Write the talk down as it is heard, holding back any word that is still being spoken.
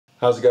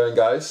How's it going,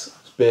 guys?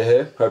 It's Beer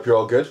here, hope you're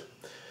all good.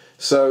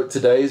 So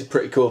today is a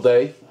pretty cool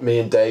day. Me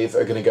and Dave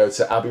are going to go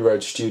to Abbey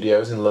Road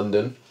Studios in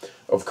London.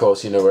 Of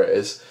course you know where it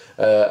is.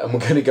 And we're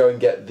going to go and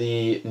get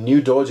the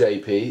new Dorje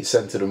EP,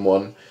 Centered and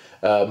One,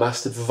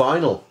 mastered for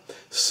vinyl.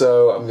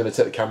 So I'm going to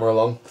take the camera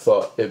along.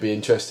 Thought it'd be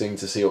interesting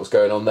to see what's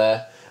going on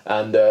there.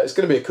 And it's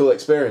going to be a cool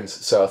experience,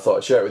 so I thought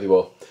I'd share it with you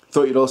all.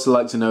 Thought you'd also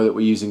like to know that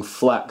we're using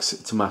Flax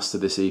to master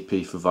this EP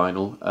for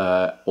vinyl.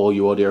 All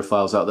you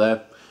audiophiles out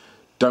there,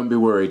 don't be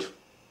worried.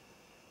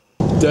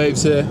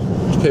 Dave's here,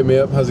 just pick me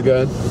up, how's it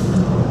going?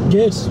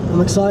 Good, I'm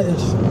excited.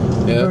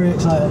 Yeah? Very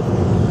excited.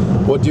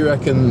 What do you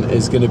reckon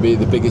is going to be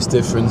the biggest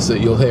difference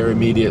that you'll hear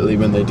immediately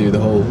when they do the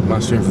whole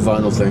mastering for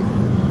vinyl thing?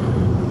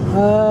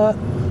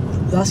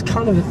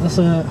 That's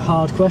a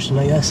hard question,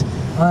 I guess.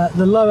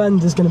 The low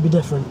end is going to be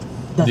different,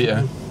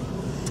 definitely.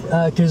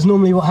 Yeah. Because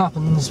normally what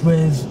happens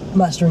with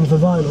mastering for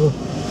vinyl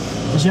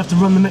is you have to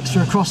run the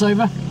mixture across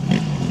over.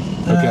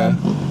 Okay.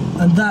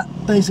 And that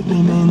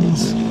basically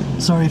means,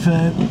 sorry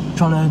for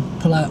trying to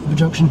pull out of a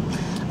junction.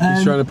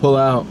 He's trying to pull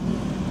out.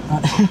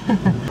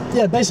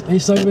 Yeah, basically,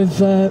 so with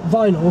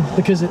vinyl,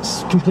 because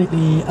it's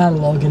completely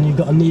analogue and you've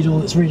got a needle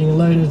that's reading a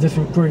load of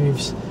different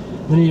grooves,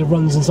 the needle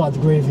runs inside the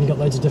groove and you've got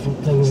loads of different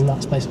things, and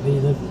that's basically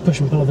the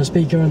push and pull of a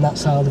speaker, and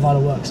that's how the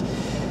vinyl works.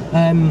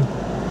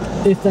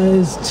 If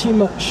there's too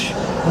much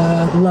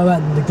low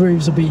end, the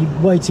grooves will be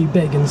way too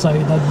big, and so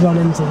they'd run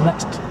into the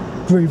next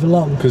groove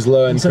along. Because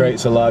low end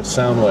creates a large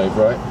sound wave,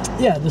 right?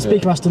 Yeah, the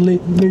speaker has to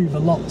move a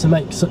lot to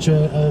make such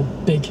a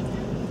big...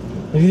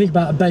 If you think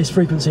about a bass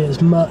frequency,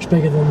 it's much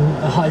bigger than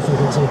a high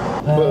frequency.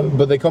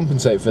 But they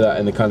compensate for that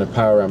in the kind of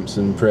power amps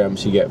and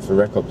preamps you get for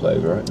record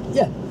players, right?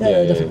 Yeah,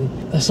 definitely.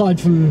 Yeah. Aside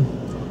from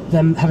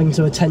them having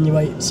to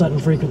attenuate certain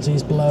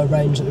frequencies below a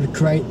range that would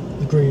create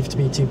the groove to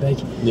be too big,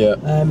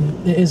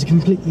 it is a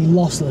completely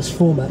lossless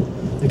format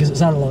because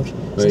it's analog, so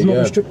it's not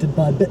restricted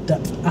by bit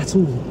depth at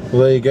all.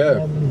 Well, there you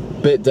go.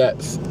 Bit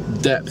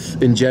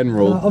depth in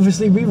general.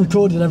 Obviously, we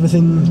recorded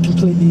everything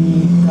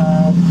completely.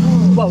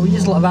 Well, we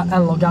used a lot of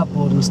analog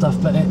outboard and stuff,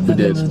 but at the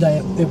end of the day,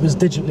 it was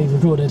digitally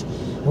recorded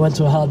and went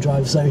to a hard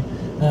drive, so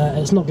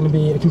it's not going to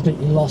be a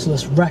completely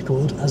lossless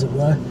record, as it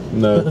were.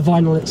 No. But the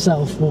vinyl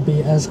itself will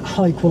be as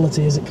high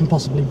quality as it can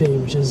possibly be,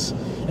 which is,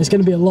 it's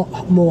going to be a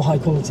lot more high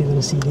quality than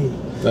a CD.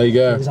 There you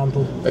go. For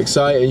example.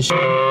 Exciting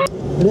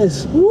It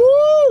is.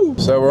 Woo!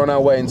 So we're on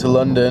our way into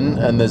London,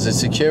 and there's a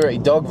security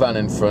dog van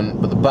in front,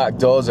 but the back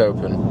door's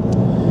open,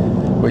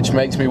 which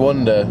makes me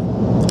wonder,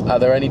 are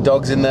there any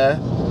dogs in there?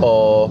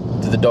 Or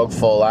did the dog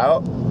fall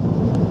out?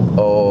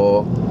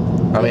 Or,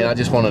 I mean, I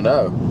just want to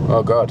know.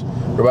 Oh God,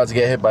 we're about to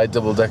get hit by a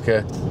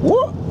double-decker.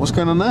 What? What's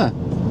going on there?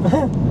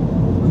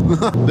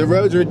 The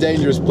roads are a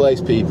dangerous place,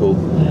 people.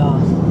 They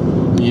are.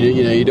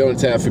 You know, you don't want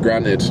to take that for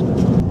granted.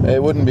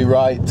 It wouldn't be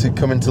right to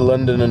come into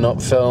London and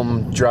not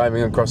film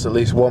driving across at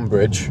least one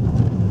bridge.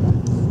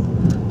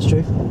 It's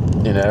true.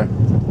 You know.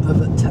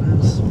 Over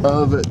Thames.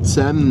 Over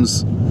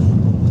Thames.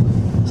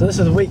 So this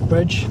is a weak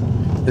bridge.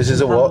 This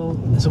is a what?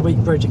 It's a weak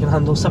bridge. It can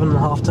handle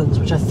 7.5 tons,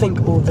 which I think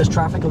all of this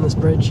traffic on this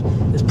bridge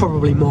is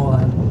probably more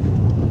than.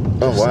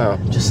 Oh wow!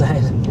 Just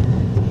saying.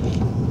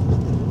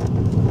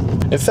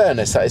 In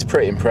fairness, that is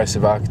pretty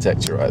impressive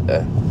architecture right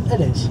there. It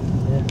is.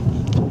 Yeah.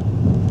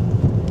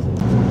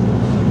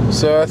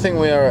 So I think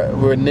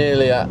we're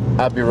nearly at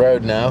Abbey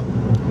Road now.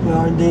 We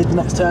are indeed. The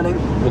next turning.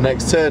 The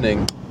next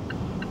turning.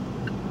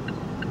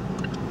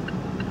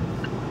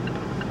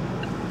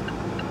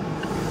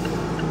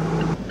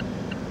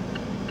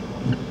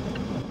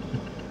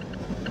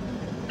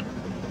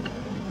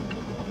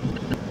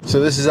 So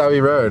this is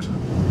Abbey Road.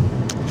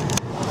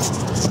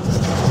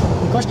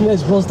 The question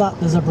is, was that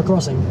the zebra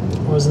crossing?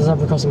 Or is the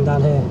zebra crossing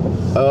down here?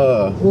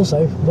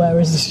 Also, where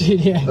is the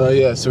studio? Oh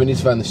yeah, so we need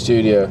to find the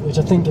studio. Which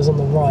I think is on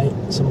the right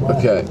somewhere.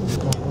 Okay.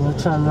 I'm going to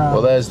turn around.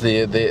 Well, there's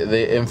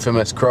the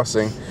infamous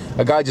crossing.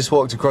 A guy just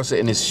walked across it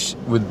in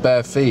with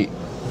bare feet.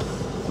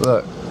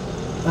 Look.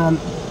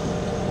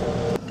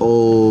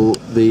 All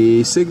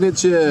the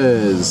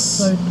signatures.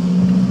 So,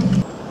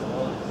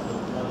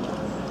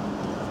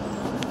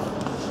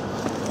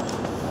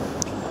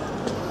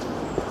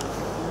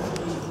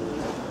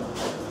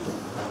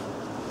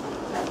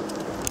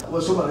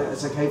 well, something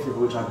that's okay for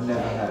which I've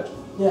never had.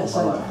 yeah,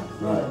 so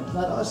Right.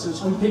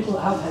 and people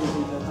that have hay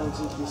fever don't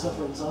seem to be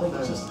suffering, so I think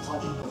it's just a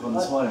type of... From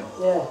this morning.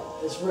 Yeah,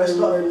 it's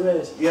really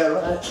weird. Yeah,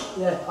 right.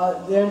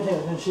 The only thing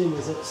I can assume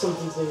is it's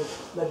something to do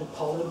with maybe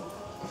pollen.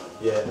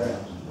 Yeah.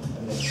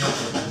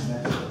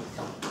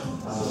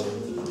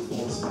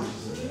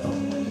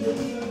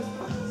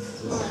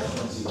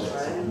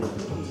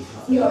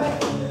 You're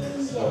right.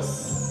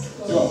 Yes.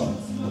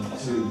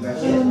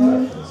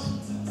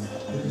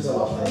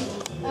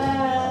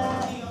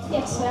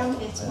 Yes, I'm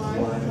here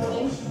tomorrow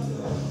morning.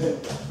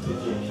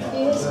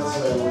 Yes,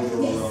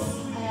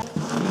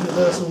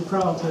 Universal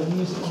crowd to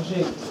music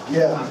machine.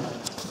 Yeah.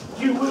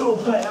 You will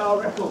play our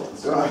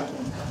records. Right.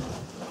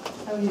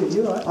 How are you?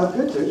 You alright? I'm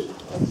good, dude.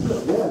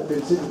 Yeah, I've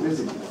been super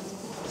busy.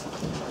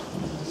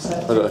 I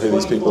don't know who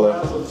these people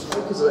are.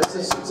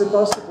 It's a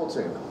basketball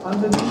team.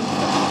 Underneath?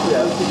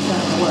 Yeah.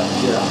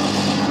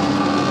 Yeah.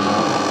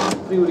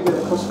 we were to get a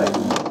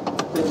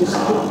crossfade, they just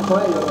couldn't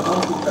play on a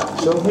multi-track.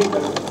 So I'm here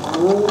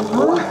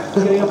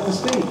getting up to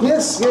speed.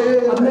 Yes,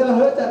 yeah. I've never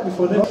heard that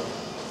before. No.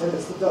 And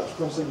it's the Dutch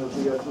crossing of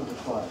the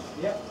 25.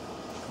 Yeah.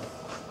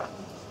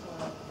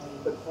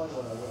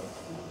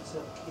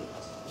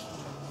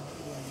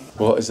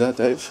 What is that,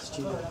 Dave?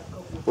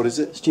 What is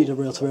it? Studio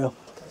reel to reel.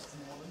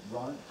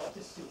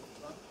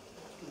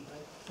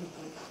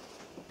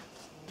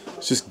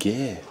 It's just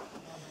gear.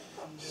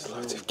 Just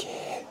loads of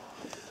gear.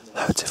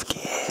 Loads of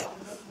gear.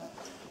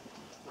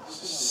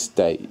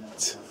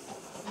 State.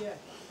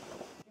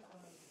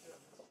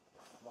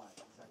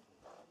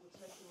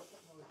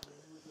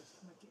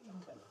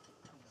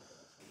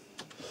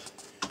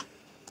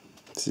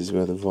 This is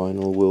where the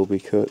vinyl will be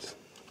cut.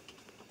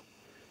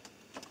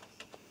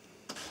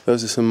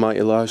 Those are some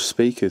mighty large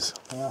speakers.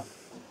 Yeah.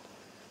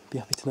 Be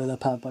happy to know they're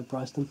powered by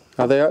Bryston.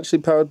 Are they actually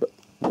powered by...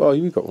 Oh,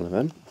 you've got one of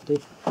them. I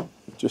do.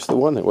 Just the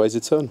one, it weighs a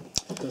ton.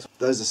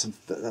 Those are some.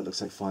 That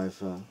looks like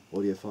 5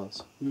 audio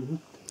files.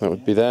 That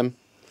would be them.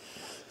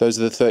 Those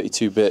are the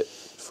 32-bit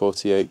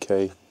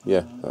 48k.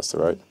 Yeah, that's the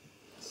right.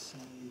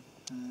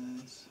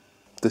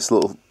 This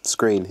little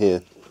screen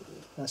here.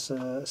 That's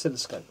a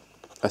oscilloscope.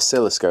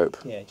 Oscilloscope.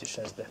 Yeah, it just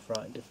shows left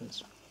right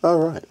difference. Oh,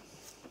 right.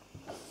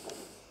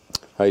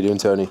 How you doing,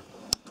 Tony?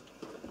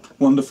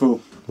 Wonderful.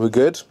 We're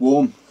good?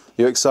 Warm.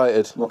 You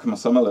excited? Rocking my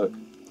summer look.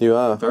 You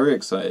are? Very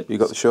excited. You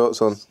got the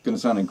shorts on? It's going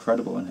to sound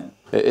incredible in here.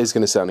 It is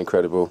going to sound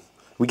incredible.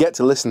 We get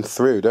to listen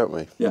through, don't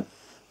we? Yeah.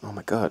 Oh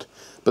my god.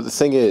 But the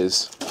thing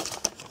is,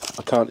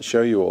 I can't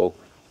show you all.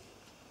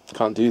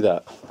 Can't do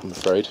that, I'm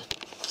afraid.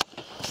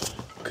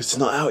 Because it's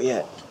not out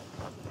yet.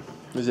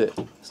 Is it?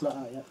 It's not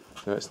out yet.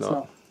 No, it's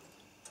not.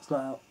 It's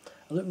not out.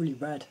 I look really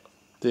red.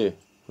 Do you?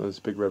 Well, there's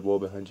a big red wall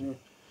behind you.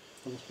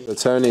 Yeah. So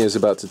Tony is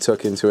about to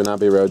tuck into an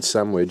Abbey Road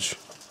sandwich.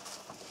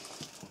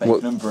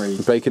 Bacon and brie.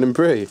 Bacon and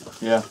brie.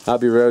 Yeah.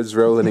 Abbey Road's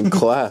rolling in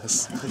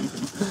class.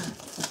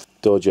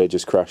 Dorje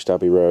just crashed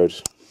Abbey Road.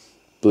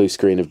 Blue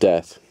screen of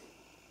death.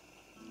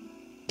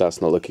 That's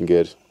not looking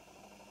good.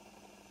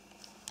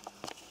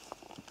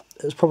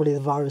 It was probably the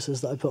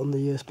viruses that I put on the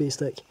USB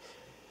stick.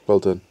 Well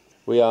done.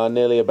 We are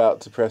nearly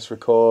about to press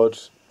record.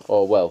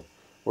 Or, well,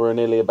 we're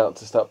nearly about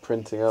to start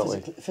printing, aren't we?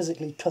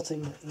 Physically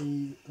cutting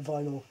the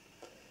vinyl.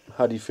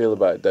 How do you feel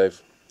about it,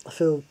 Dave? I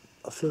feel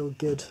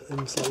good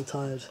and slightly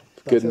tired.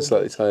 Good and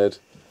slightly tired.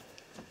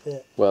 Yeah.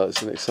 Well,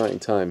 it's an exciting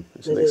time.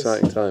 It's It an is.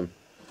 exciting time.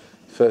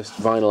 First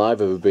vinyl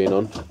I've ever been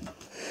on.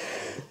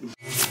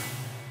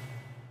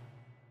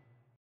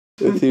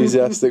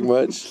 Enthusiastic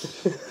much?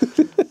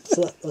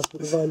 So that's what the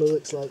vinyl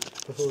looks like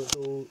before it's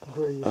all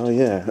grooved. Oh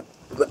yeah.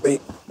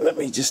 Let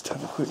me just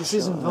have a quick This shot.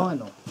 isn't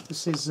vinyl.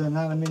 This is an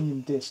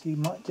aluminium disc. You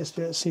might just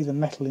be able to see the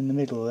metal in the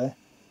middle there.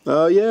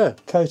 Oh yeah.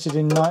 Coated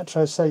in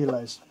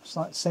nitrocellulose. It's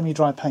like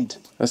semi-dry paint.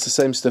 That's the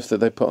same stuff that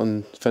they put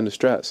on Fender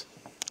Strats.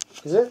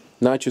 Is it?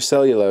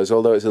 Nitrocellulose,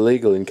 although it's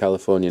illegal in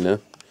California now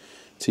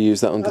to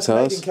use that on That's made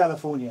in guitars.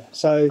 California.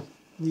 So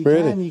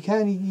Really? you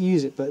can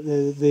use it, but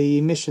the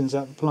emissions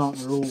at the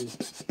plant are all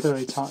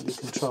very tightly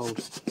controlled.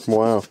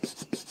 Wow.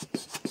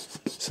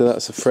 So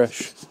that's a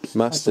fresh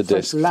master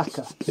That's a fresh disc.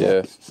 lacquer.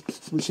 Yeah.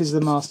 Which is the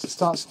master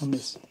starts on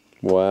this.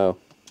 Wow.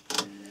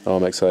 Oh,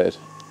 I'm excited.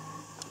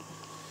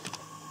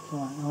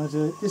 Right, I'll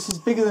do, this is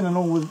bigger than a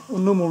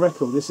normal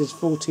record. This is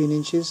 14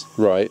 inches.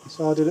 Right.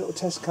 So I'll do a little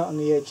test cut on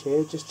the edge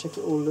here, just check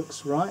it all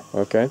looks right.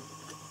 Okay.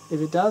 If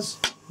it does,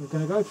 we're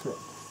going to go for it.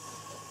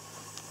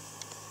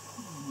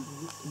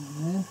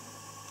 Down there.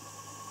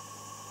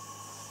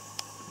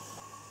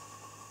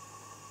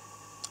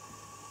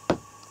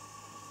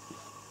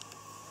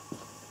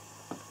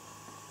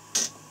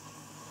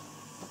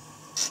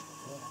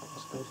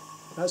 That's good.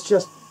 That's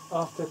just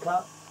after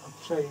cut. I'll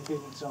show you a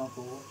good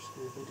example. Watch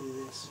if we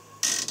do this.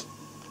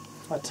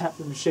 If I tap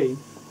the machine,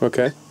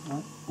 Okay.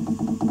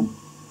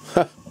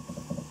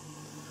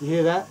 you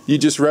hear that? You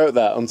just wrote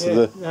that onto Yeah.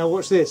 the... Now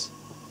watch this.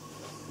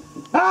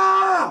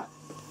 Ah!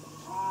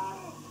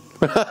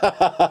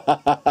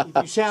 If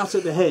you shout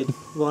at the head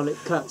while it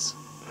cuts,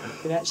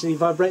 it actually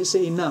vibrates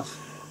it enough.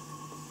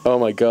 Oh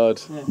my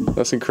god. Yeah.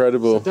 That's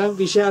incredible. So don't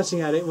be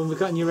shouting at it when we're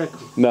cutting your record.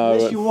 No.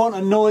 Unless you want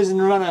a noise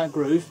and run out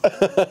groove.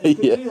 You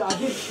could Yeah. do that.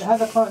 I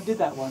had a client did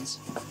that once.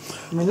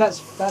 I mean that's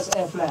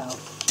F loud.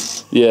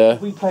 Yeah.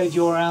 If we played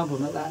your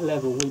album at that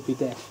level, we'd be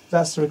deaf.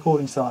 That's the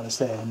recording stylus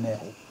there and there.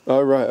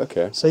 Oh right,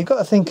 okay. So you've got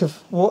to think of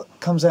what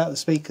comes out of the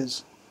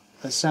speakers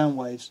as sound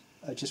waves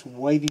are just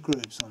wavy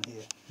grooves on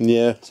here.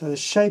 Yeah. So the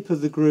shape of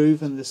the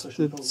groove and the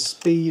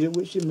speed at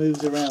which it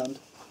moves around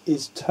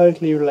is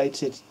totally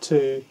related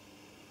to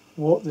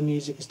what the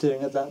music is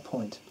doing at that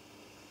point.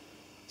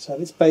 So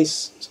if it's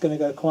bass, it's going to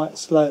go quite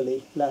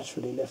slowly,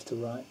 laterally, left to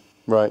right.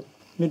 Right.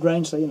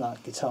 Mid-range, so you know,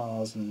 like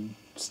guitars and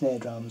snare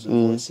drums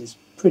and voices,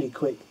 pretty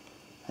quick.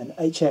 And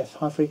HF,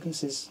 high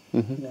frequencies,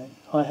 you know,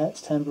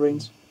 hi-hats,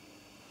 tambourines,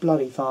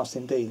 bloody fast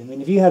indeed. I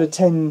mean, if you had a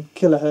 10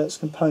 kilohertz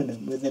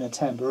component within a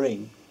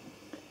tambourine,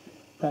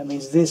 that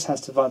means this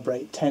has to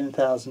vibrate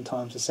 10,000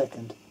 times a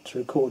second to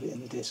record it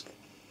in the disc.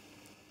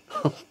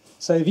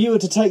 So if you were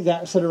to take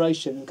that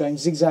acceleration of going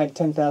zigzag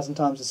 10,000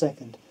 times a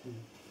second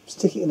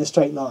stick it in a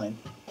straight line,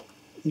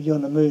 you'll be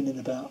on the moon in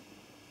about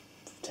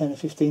 10 or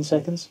 15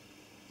 seconds.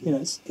 You know,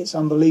 it's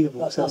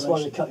unbelievable. That's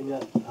why they're cutting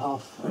at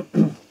half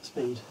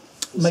speed.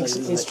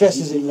 It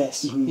stresses it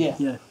less. Yeah.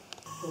 Yeah.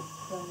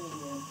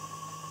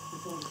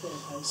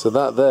 So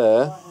that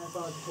there,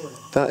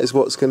 that is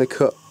what's going to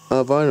cut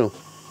our vinyl.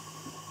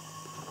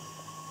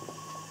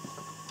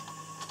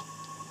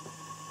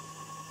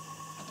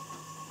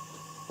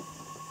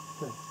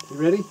 You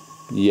ready?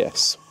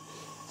 Yes.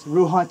 It's a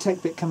real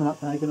high-tech bit coming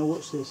up now. You're going to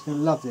watch this. You're going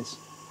to love this.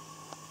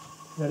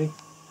 Ready?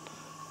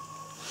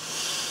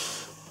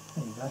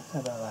 There you go.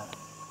 How about that?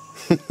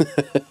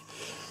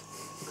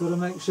 You've got to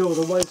make sure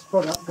the waste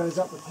product goes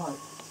up the pipe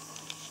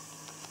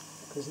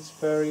because it's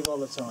very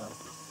volatile.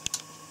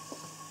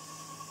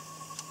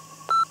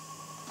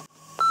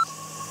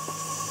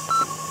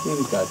 Here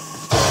we go.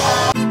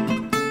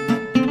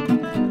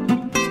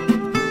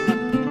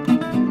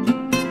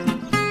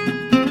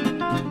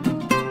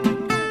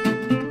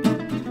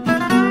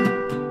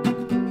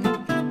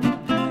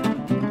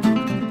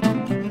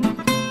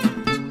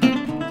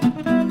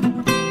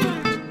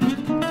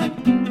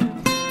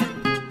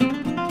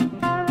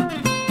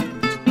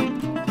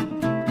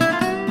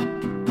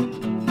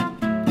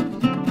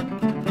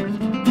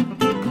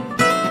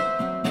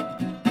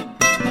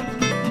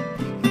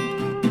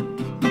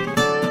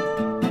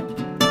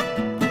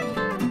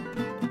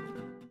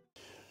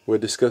 We're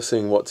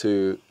discussing what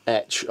to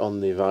etch on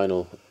the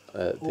vinyl.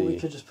 Or we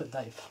could just put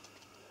Dave.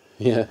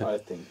 Yeah. I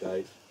think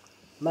Dave.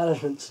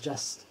 Management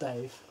suggests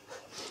Dave.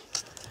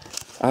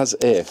 As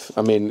if.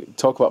 I mean,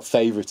 talk about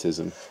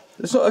favouritism.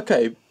 It's not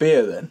okay.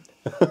 Beer then.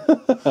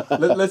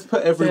 Let's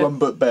put everyone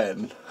but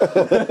Ben. We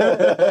could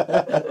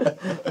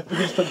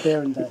just put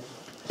Beer and Dave.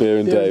 Beer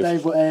and Beer Dave. and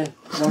Dave were here.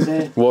 Was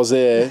here. Was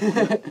here.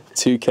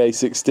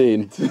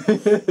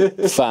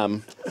 2K16.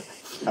 Fam.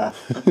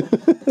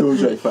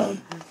 Dorje fan.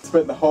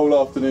 Spent the whole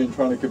afternoon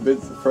trying to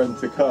convince a friend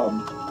to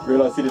come.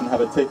 Realised he didn't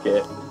have a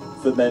ticket,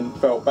 so then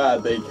felt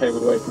bad that he came all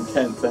the way from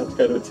Kent, so had to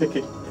go to a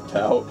ticket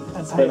out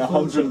and spent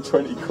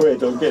 120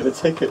 quid on getting a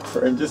ticket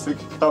for him just so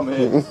he could come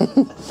in.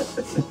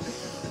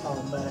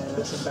 Oh man,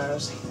 that's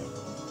embarrassing.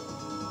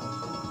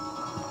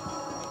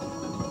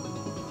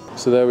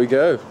 So there we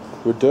go.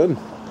 We're done.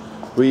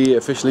 We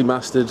officially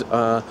mastered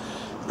our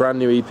brand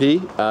new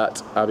EP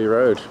at Abbey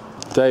Road.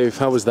 Dave,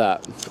 how was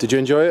that? Did you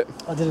enjoy it?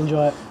 I did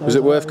enjoy it. Was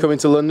it worth coming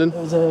to London? It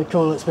was a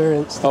cool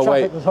experience. The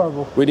traffic was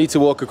horrible. We need to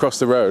walk across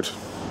the road.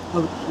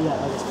 Oh, yeah,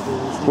 I guess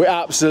we do. We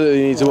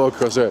absolutely need to walk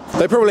across the road.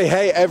 They probably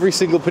hate every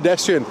single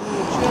pedestrian.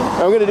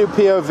 I'm going to do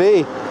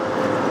POV.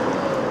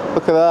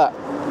 Look at that.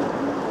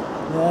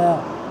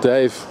 Yeah.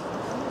 Dave.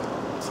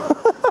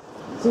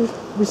 So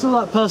we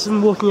saw that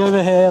person walking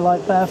over here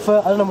like barefoot.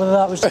 I don't know whether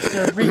that was just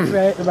to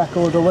recreate the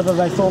record or whether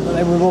they thought that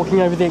they were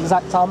walking over the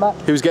exact tarmac.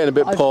 He was getting a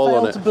bit Paul on it.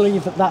 I fail to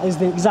believe that that is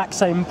the exact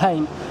same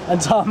paint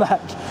and tarmac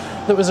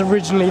that was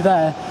originally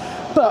there.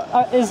 But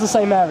it is the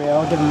same area,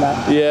 I'll give him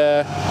that.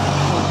 Yeah.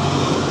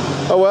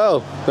 Oh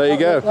well, there you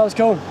go. That was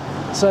cool.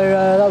 So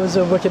that was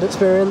a wicked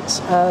experience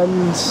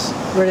and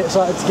really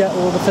excited to get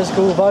all the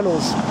physical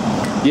vinyls.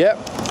 Yep.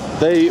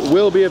 They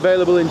will be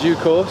available in due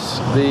course.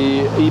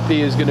 The EP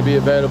is going to be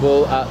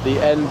available at the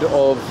end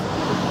of...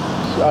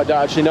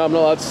 Actually, no, I'm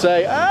not allowed to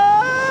say.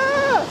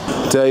 Ah!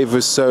 Dave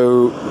was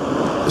so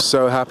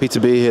happy to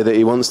be here that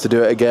he wants to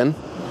do it again.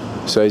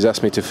 So he's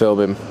asked me to film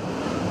him.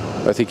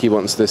 I think he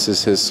wants this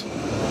as his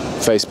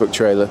Facebook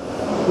trailer.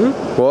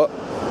 What?